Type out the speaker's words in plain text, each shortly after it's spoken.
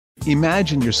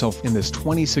Imagine yourself in this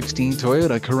 2016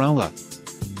 Toyota Corolla.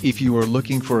 If you are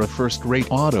looking for a first-rate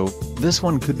auto, this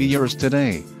one could be yours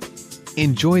today.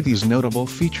 Enjoy these notable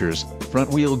features: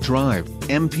 front-wheel drive,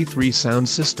 MP3 sound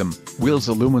system, wheels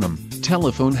aluminum,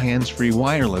 telephone hands-free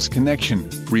wireless connection,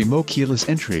 remote keyless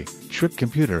entry, trip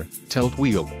computer, tilt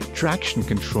wheel, traction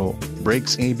control,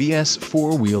 brakes ABS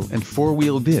 4-wheel and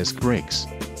 4-wheel disc brakes.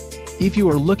 If you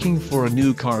are looking for a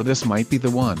new car, this might be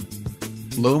the one.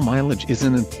 Low mileage is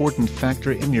an important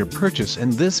factor in your purchase,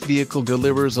 and this vehicle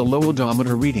delivers a low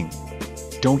odometer reading.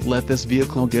 Don't let this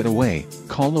vehicle get away.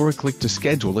 Call or click to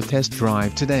schedule a test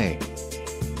drive today.